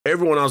Hey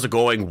everyone, how's it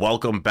going?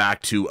 Welcome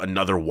back to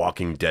another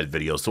Walking Dead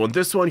video. So in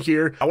this one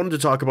here, I wanted to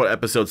talk about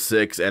episode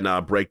 6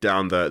 and break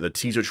down the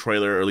teaser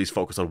trailer, or at least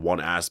focus on one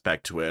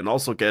aspect to it, and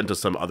also get into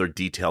some other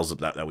details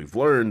that we've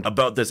learned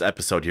about this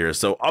episode here.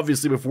 So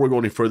obviously, before we go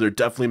any further,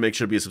 definitely make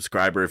sure to be a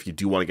subscriber if you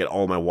do want to get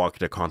all my Walking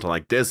Dead content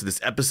like this. This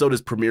episode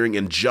is premiering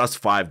in just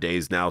 5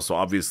 days now, so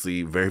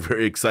obviously very,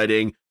 very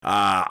exciting.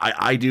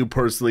 I do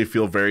personally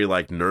feel very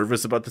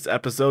nervous about this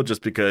episode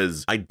just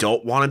because I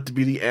don't want it to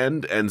be the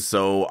end, and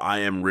so I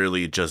am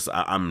really just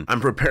I'm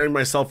preparing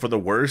myself for the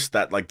worst,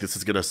 that this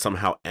is gonna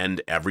somehow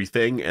end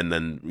everything and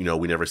then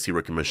we never see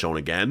Rick and Michonne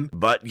again.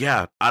 But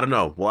yeah, I don't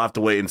know, we'll have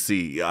to wait and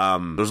see.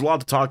 There's a lot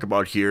to talk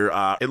about here.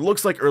 It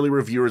looks like early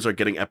reviewers are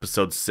getting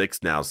episode 6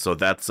 now, so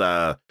that's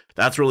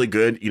really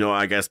good.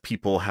 I guess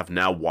people have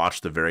now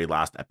watched the very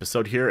last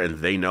episode here and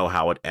they know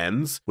how it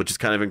ends, which is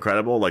kind of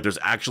incredible. There's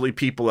actually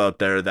people out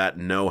there that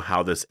know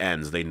how this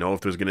ends. They know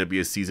if there's going to be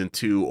a season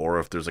 2 or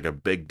if there's a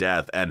big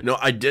death. And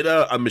I did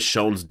a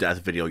Michonne's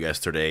death video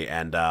yesterday,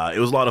 and it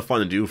was a lot of fun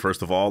to do.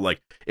 First of all,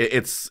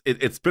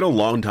 it's been a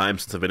long time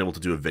since I've been able to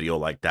do a video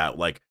like that,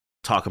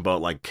 talk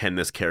about can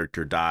this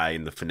character die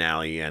in the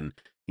finale, and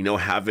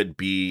have it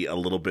be a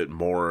little bit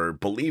more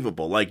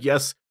believable.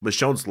 Yes,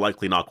 Michonne's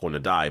likely not going to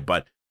die,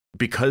 but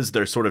because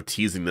they're sort of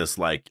teasing this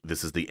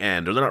this is the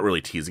end, or they're not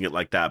really teasing it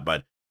like that,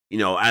 but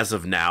as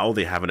of now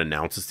they haven't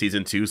announced a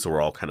season 2, so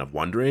we're all kind of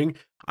wondering.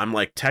 I'm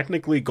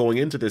technically going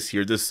into this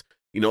here, this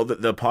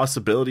the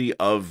possibility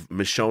of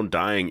Michonne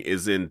dying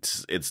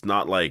it's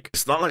not like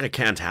it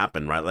can't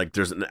happen, right?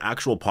 There's an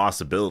actual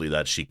possibility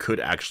that she could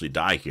actually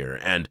die here.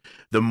 And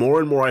the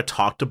more and more I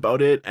talked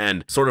about it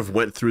and sort of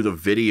went through the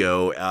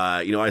video,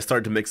 I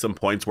started to make some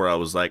points where I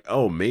was like,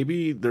 oh,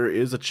 maybe there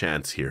is a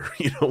chance here,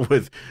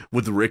 with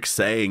Rick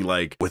saying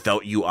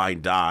without you I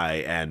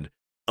die, and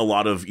a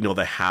lot of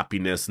the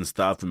happiness and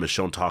stuff, and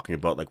Michonne talking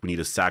about we need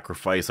a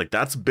sacrifice.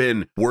 That's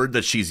been word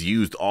that she's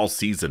used all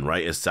season,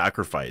 right, is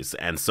sacrifice.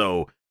 And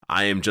so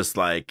I am just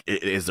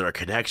is there a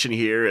connection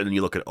here? And then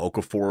you look at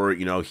Okafor,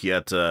 he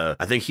had to,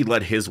 I think he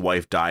let his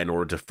wife die in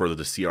order to further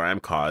the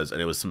CRM cause,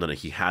 and it was something that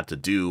he had to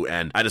do.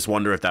 And I just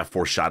wonder if that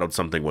foreshadowed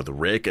something with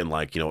Rick and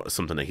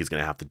something that he's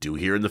gonna have to do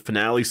here in the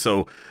finale.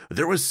 So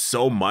there was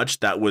so much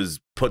that was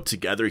put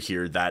together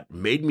here that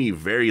made me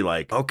very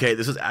okay,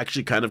 this is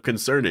actually kind of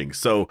concerning.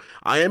 So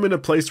I am in a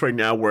place right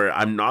now where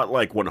I'm not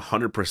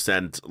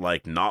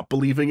 100% not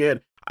believing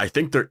it. I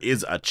think there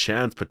is a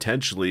chance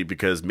potentially,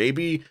 because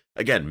maybe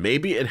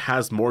it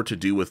has more to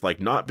do with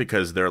not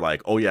because they're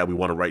oh yeah, we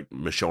want to write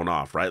Michonne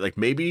off, right?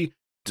 Maybe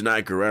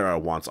Denai Guerrera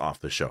wants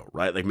off the show,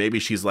 right? Maybe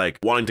she's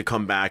wanting to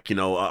come back,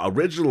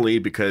 originally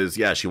because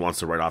yeah, she wants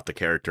to write off the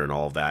character and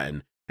all of that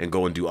and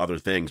go and do other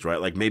things,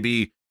 right?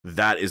 Maybe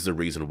that is the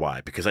reason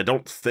why, because I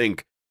don't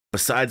think,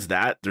 besides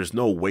that, there's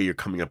no way you're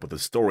coming up with a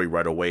story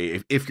right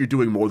away if you're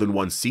doing more than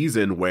one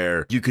season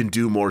where you can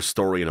do more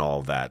story and all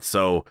of that.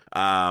 So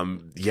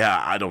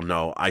yeah, I don't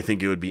know. I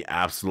think it would be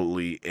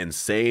absolutely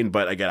insane,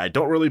 but again, I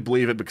don't really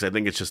believe it because I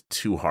think it's just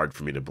too hard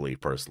for me to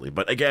believe personally.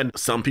 But again,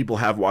 some people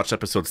have watched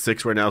episode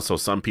 6 right now, so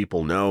some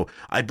people know.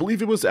 I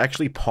believe it was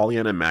actually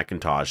Pollyanna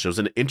McIntosh. It was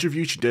an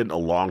interview she did a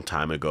long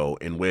time ago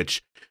in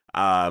which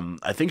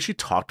I think she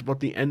talked about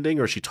the ending,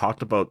 or she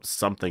talked about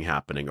something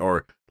happening,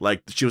 or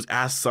she was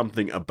asked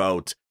something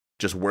about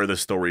just where the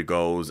story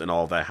goes and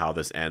all that, how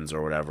this ends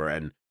or whatever.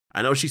 And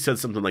I know she said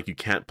something you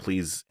can't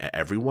please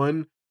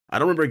everyone. I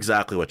don't remember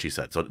exactly what she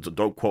said, so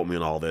don't quote me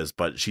on all this,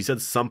 but she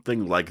said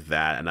something like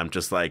that. And I'm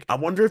just I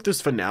wonder if this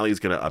finale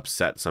is going to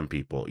upset some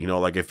people,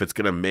 if it's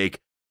going to make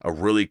a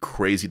really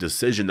crazy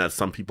decision that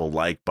some people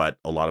like, but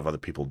a lot of other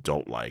people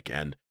don't like.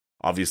 And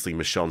obviously,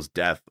 Michonne's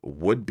death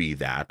would be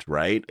that,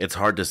 right? It's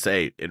hard to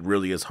say. It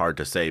really is hard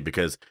to say,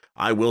 because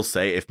I will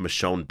say if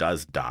Michonne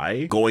does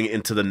die, going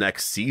into the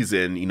next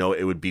season,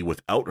 it would be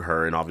without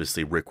her, and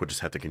obviously Rick would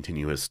just have to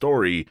continue his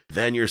story.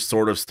 Then you're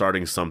sort of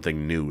starting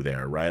something new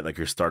there, right?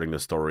 You're starting the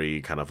story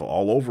kind of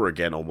all over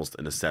again, almost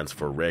in a sense,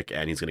 for Rick,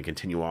 and he's going to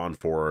continue on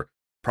for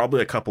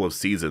probably a couple of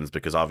seasons,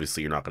 because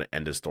obviously you're not going to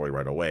end his story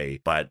right away.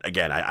 But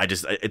again, I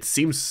just, it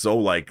seems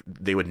so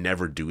they would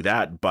never do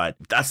that. But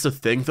that's the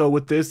thing though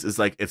with this, is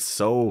it's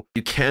so,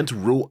 you can't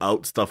rule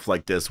out stuff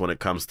like this when it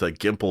comes to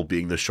Gimple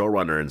being the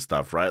showrunner and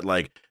stuff, right?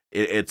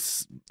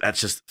 That's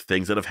just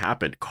things that have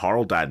happened.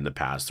 Carl died in the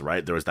past,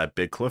 right? There was that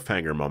big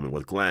cliffhanger moment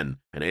with Glenn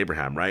and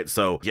Abraham, right?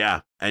 So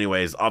yeah,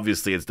 anyways,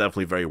 obviously it's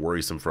definitely very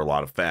worrisome for a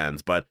lot of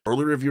fans, but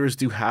early reviewers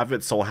do have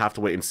it, so I'll have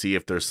to wait and see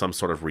if there's some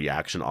sort of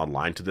reaction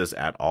online to this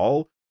at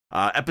all.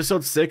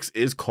 Episode 6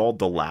 is called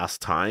The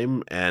Last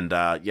Time, and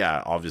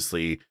yeah,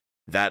 obviously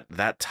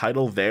that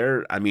title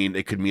there, I mean,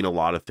 it could mean a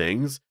lot of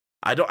things.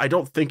 I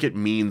don't think it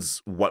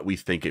means what we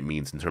think it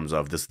means in terms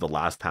of this is the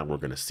last time we're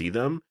going to see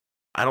them.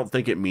 I don't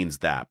think it means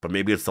that, but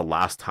maybe it's the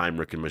last time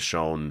Rick and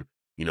Michonne,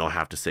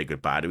 have to say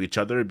goodbye to each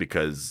other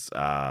because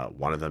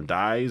one of them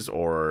dies,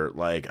 or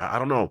I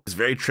don't know. It's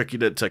very tricky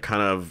to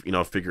kind of,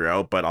 figure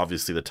out, but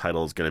obviously the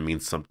title is going to mean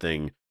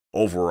something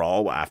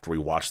overall, after we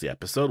watch the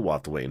episode, we'll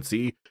have to wait and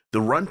see. The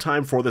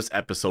runtime for this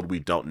episode, we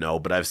don't know,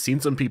 but I've seen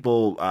some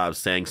people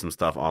saying some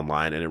stuff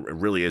online, and it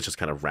really is just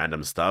kind of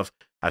random stuff.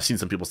 I've seen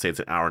some people say it's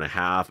an hour and a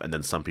half, and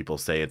then some people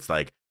say it's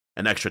like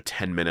an extra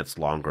 10 minutes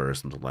longer or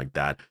something like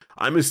that.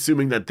 I'm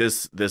assuming that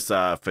this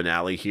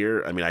finale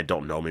here, I mean, I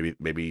don't know,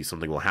 maybe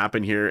something will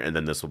happen here, and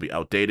then this will be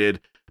outdated.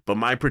 But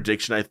my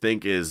prediction, I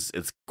think, is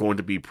it's going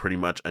to be pretty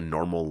much a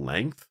normal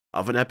length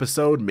of an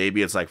episode.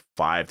 Maybe it's like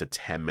 5 to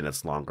 10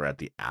 minutes longer at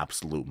the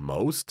absolute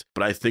most,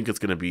 but I think it's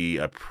going to be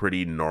a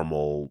pretty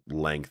normal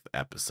length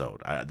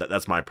episode.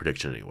 That's my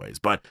prediction anyways.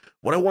 But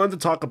what I wanted to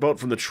talk about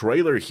from the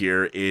trailer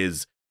here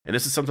is, and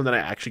this is something that I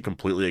actually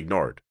completely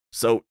ignored.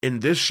 So in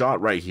this shot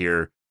right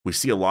here, we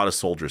see a lot of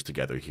soldiers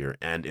together here,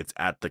 and it's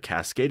at the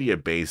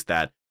Cascadia base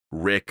that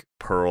Rick,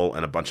 Pearl,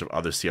 and a bunch of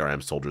other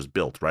CRM soldiers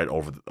built, right,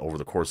 over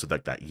the course of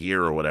like that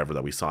year or whatever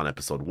that we saw in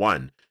episode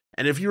 1.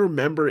 And if you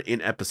remember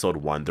in episode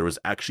 1, there was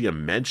actually a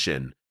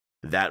mention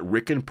that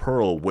Rick and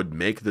Pearl would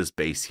make this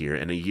base here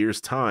in a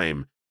year's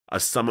time. A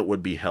summit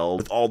would be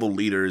held with all the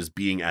leaders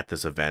being at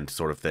this event,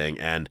 sort of thing.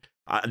 And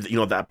you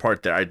know, that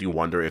part there, I do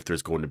wonder if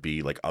there's going to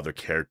be like other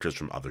characters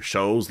from other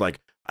shows. Like,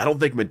 I don't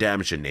think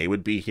Madame Genet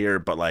would be here,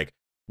 but like,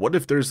 what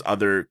if there's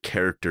other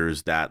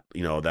characters that,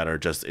 you know, that are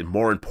just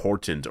more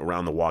important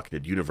around the Walking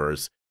Dead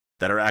universe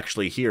that are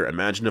actually here?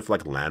 Imagine if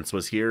like Lance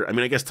was here. I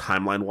mean, I guess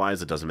timeline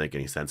wise, it doesn't make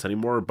any sense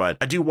anymore, but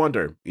I do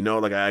wonder, you know,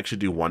 like I actually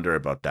do wonder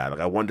about that.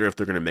 Like, I wonder if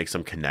they're going to make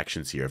some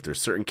connections here. If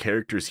there's certain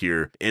characters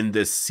here in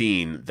this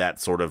scene that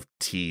sort of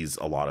tease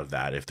a lot of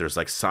that. If there's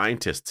like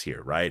scientists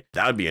here, right?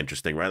 That would be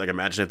interesting, right? Like,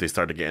 imagine if they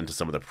start to get into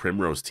some of the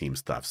Primrose team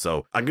stuff.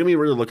 So I'm going to be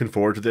really looking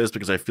forward to this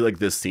because I feel like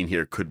this scene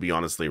here could be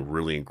honestly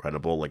really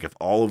incredible. Like, if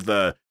all of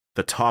the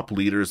top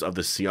leaders of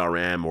the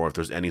CRM, or if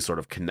there's any sort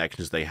of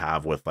connections they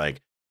have with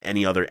like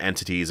any other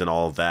entities and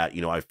all of that,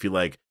 you know, I feel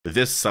like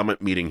this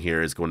summit meeting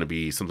here is going to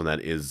be something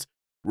that is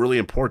really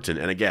important.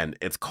 And again,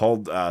 it's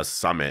called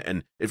Summit.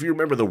 And if you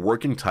remember, the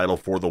working title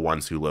for The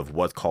Ones Who Live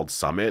was called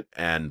Summit.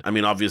 And I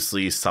mean,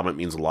 obviously Summit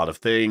means a lot of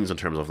things in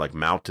terms of like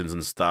mountains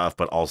and stuff,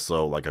 but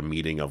also like a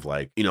meeting of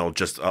like, you know,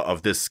 just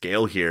of this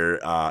scale here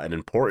and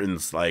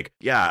importance. Like,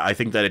 yeah, I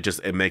think that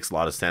it makes a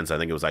lot of sense. I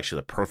think it was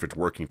actually the perfect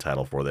working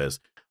title for this.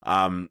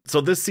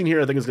 So this scene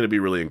here, I think, is going to be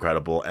really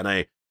incredible.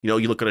 And you know,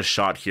 you look at a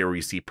shot here where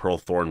you see Pearl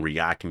Thorne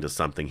reacting to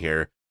something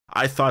here.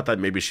 I thought that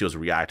maybe she was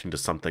reacting to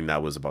something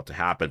that was about to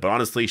happen, but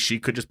honestly, she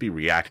could just be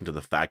reacting to the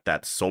fact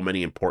that so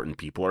many important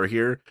people are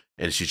here,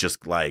 and she's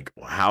just like,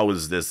 how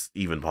is this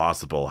even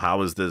possible?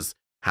 How is this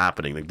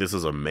happening? Like, this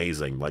is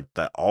amazing. Like,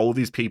 that all of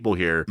these people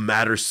here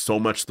matter so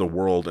much to the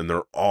world, and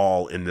they're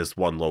all in this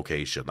one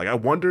location. Like, I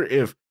wonder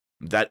if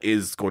that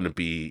is going to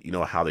be, you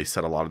know, how they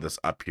set a lot of this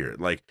up here.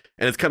 Like,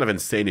 and it's kind of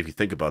insane if you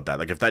think about that.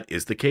 Like, if that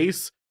is the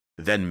case,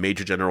 then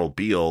Major General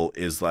Beale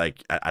is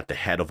like at the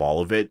head of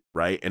all of it,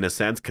 right? In a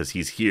sense, because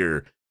he's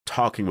here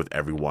talking with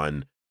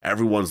everyone.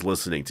 Everyone's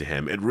listening to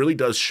him. It really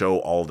does show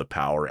all the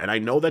power. And I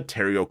know that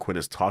Terry O'Quinn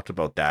has talked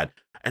about that.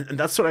 And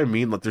that's what I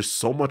mean. Like, there's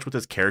so much with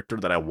this character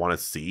that I want to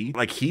see.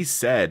 Like, he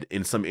said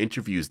in some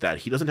interviews that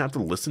he doesn't have to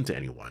listen to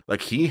anyone.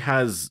 Like, he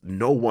has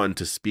no one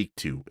to speak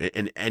to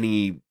in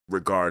any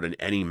regard, in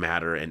any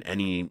matter, in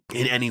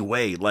any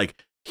way.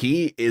 Like,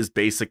 he is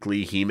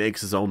basically, he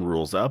makes his own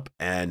rules up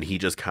and he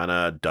just kind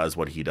of does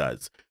what he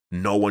does.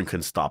 No one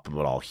can stop him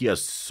at all. He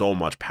has so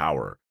much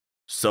power.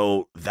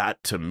 So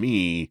that, to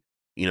me,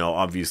 you know,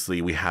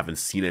 obviously we haven't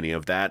seen any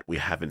of that. We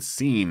haven't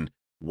seen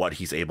what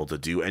he's able to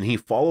do. And he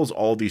follows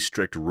all these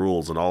strict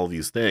rules and all of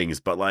these things.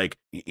 But like,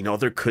 you know,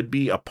 there could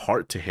be a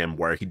part to him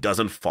where he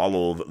doesn't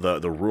follow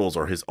the rules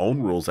or his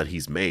own rules that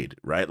he's made,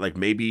 right? Like,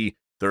 maybe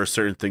there are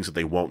certain things that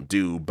they won't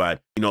do, but,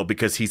 you know,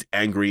 because he's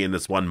angry in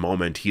this one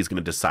moment, he's going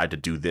to decide to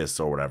do this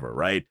or whatever,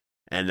 right?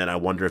 And then I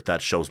wonder if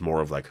that shows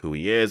more of like who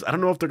he is. I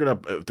don't know if they're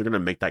gonna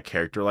make that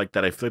character like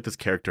that. I feel like this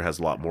character has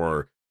a lot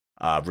more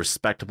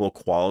respectable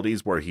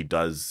qualities where he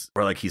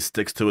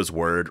sticks to his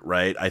word,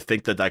 right? I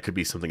think that could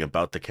be something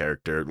about the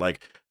character.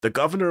 Like, the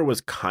governor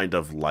was kind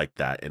of like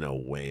that in a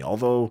way,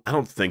 although I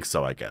don't think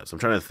so. I guess I'm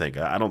trying to think.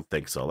 I don't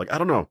think so. Like, I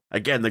don't know.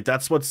 Again, like,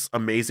 that's what's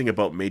amazing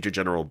about Major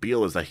General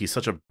Beale, is that he's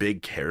such a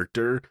big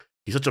character.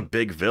 He's such a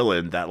big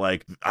villain that,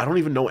 like, I don't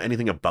even know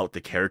anything about the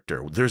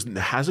character. There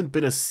hasn't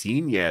been a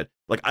scene yet.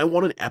 Like, I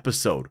want an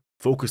episode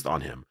focused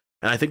on him.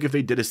 And I think if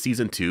they did a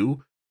season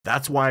 2,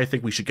 that's why I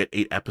think we should get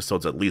 8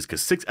 episodes at least,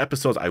 because 6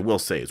 episodes, I will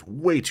say, is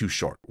way too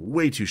short.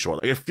 Way too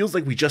short. Like, it feels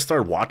like we just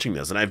started watching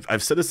this, and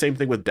I've said the same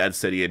thing with Dead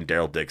City and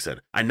Daryl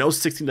Dixon. I know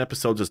 16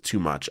 episodes is too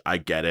much. I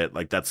get it.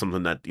 Like, that's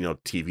something that, you know,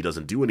 TV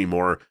doesn't do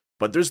anymore.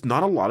 But there's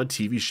not a lot of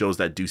TV shows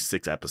that do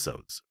 6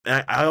 episodes.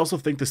 And I also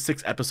think the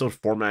 6 episode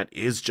format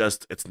is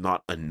just, it's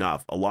not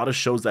enough. A lot of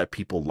shows that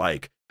people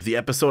like, the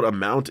episode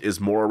amount is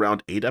more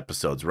around 8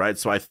 episodes, right?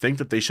 So I think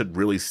that they should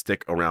really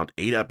stick around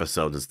 8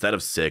 episodes instead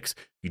of 6.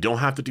 You don't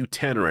have to do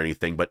 10 or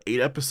anything, but 8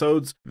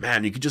 episodes,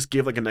 man, you could just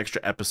give like an extra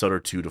episode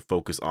or 2 to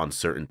focus on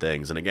certain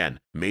things. And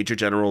again, Major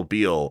General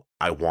Beale,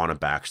 I want a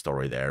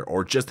backstory there,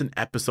 or just an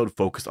episode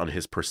focused on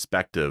his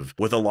perspective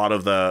with a lot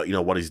of the, you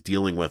know, what he's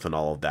dealing with and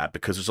all of that,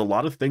 because there's a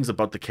lot of things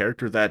about the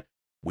character that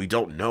we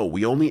don't know.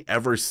 We only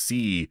ever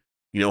see,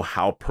 you know,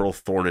 how Pearl,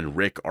 Thorne, and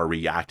Rick are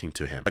reacting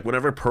to him. Like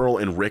whenever Pearl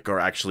and Rick are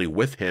actually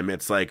with him,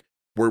 it's like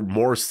we're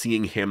more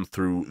seeing him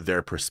through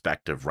their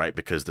perspective, right?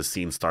 Because the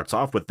scene starts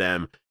off with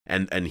them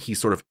and he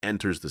sort of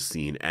enters the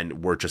scene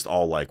and we're just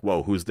all like,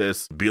 whoa, who's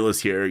this? Beale is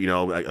here, you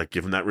know, like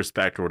give him that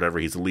respect or whatever.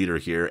 He's a leader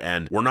here.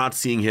 And we're not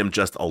seeing him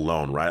just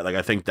alone, right? Like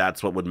I think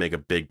that's what would make a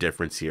big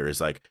difference here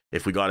is like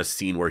if we got a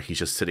scene where he's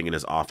just sitting in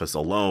his office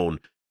alone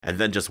and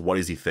then just what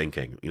is he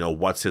thinking? You know,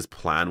 what's his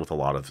plan with a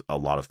lot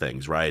of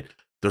things, right?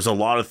 There's a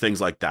lot of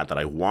things like that that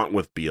I want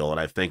with Beale,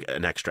 and I think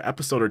an extra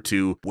episode or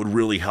two would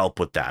really help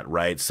with that,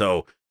 right?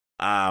 So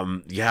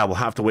yeah, we'll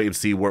have to wait and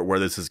see where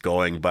this is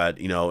going. But,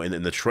 you know,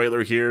 in the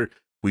trailer here,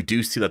 we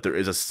do see that there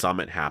is a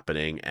summit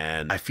happening.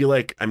 And I feel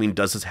like, I mean,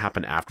 does this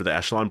happen after the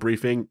Echelon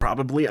briefing?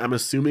 Probably, I'm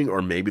assuming,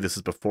 or maybe this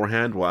is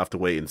beforehand. We'll have to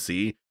wait and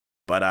see.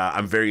 But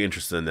I'm very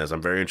interested in this.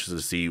 I'm very interested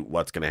to see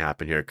what's going to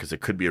happen here because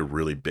it could be a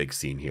really big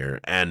scene here.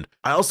 And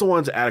I also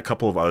wanted to add a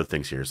couple of other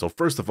things here. So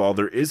first of all,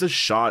 there is a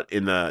shot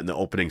in the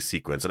opening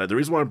sequence. And the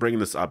reason why I'm bringing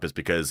this up is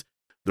because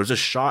there's a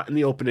shot in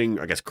the opening,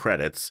 I guess,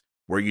 credits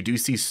where you do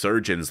see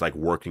surgeons like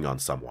working on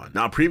someone.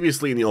 Now,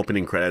 previously in the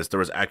opening credits, there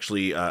was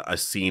actually a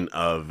scene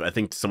of, I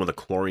think, some of the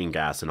chlorine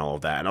gas and all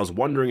of that. And I was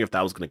wondering if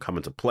that was going to come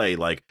into play,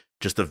 like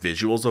just the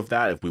visuals of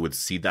that, if we would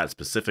see that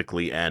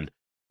specifically. And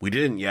we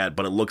didn't yet,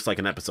 but it looks like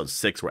in episode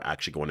 6, we're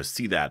actually going to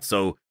see that.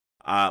 So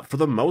for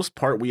the most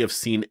part, we have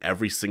seen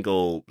every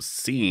single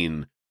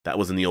scene that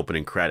was in the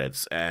opening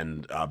credits,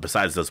 and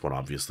besides this one,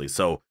 obviously.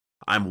 So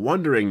I'm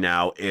wondering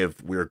now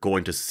if we're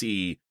going to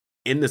see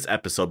in this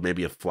episode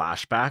maybe a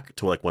flashback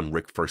to like when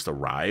Rick first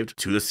arrived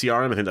to the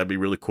CRM. I think that'd be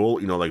really cool.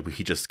 You know, like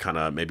he just kind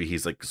of, maybe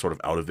he's like sort of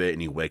out of it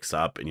and he wakes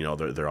up and, you know,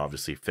 they're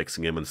obviously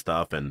fixing him and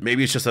stuff. And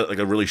maybe it's just like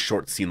a really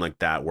short scene like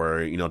that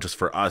where, you know, just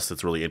for us,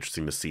 it's really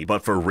interesting to see.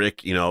 But for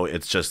Rick, you know,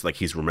 it's just like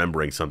he's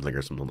remembering something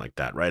or something like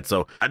that, right?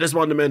 So I just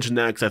wanted to mention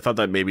that because I thought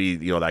that maybe,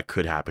 you know, that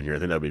could happen here. I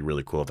think that'd be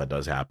really cool if that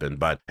does happen.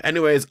 But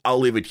anyways, I'll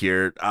leave it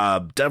here.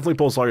 Definitely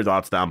post all your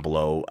thoughts down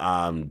below.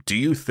 Do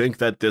you think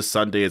that this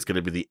Sunday is going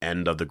to be the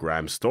end of the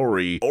Grimes story,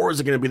 or is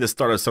it going to be the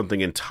start of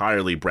something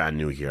entirely brand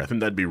new here? I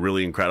think that'd be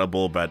really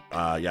incredible, but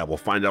yeah, we'll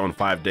find out in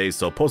 5 days.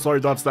 So post all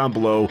your thoughts down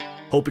below.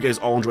 Hope you guys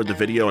all enjoyed the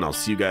video, and I'll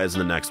see you guys in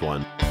the next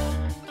one.